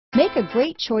Make a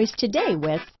great choice today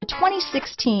with the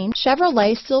 2016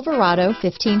 Chevrolet Silverado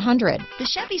 1500. The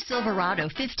Chevy Silverado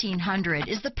 1500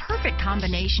 is the perfect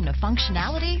combination of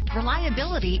functionality,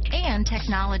 reliability, and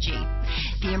technology.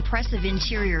 The impressive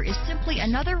interior is simply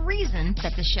another reason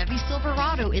that the Chevy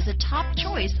Silverado is a top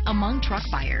choice among truck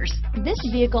buyers. This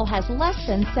vehicle has less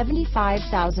than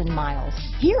 75,000 miles.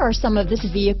 Here are some of this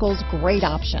vehicle's great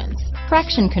options: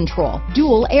 traction control,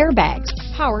 dual airbags,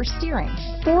 power steering,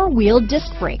 four-wheel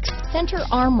disc brakes, center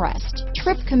armrest,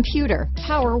 trip computer,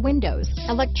 power windows,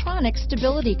 electronic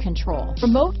stability control,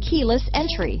 remote keyless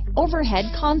entry, overhead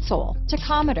console,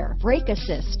 tachometer, brake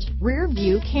assist, rear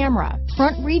view camera,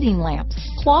 front reading lamps,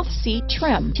 cloth seat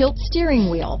trim, tilt steering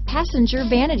wheel, passenger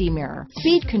vanity mirror,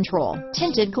 speed control,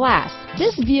 tinted glass.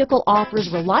 This vehicle offers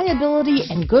reliability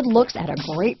and good looks at a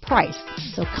great price.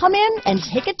 So come in and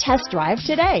take a test drive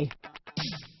today.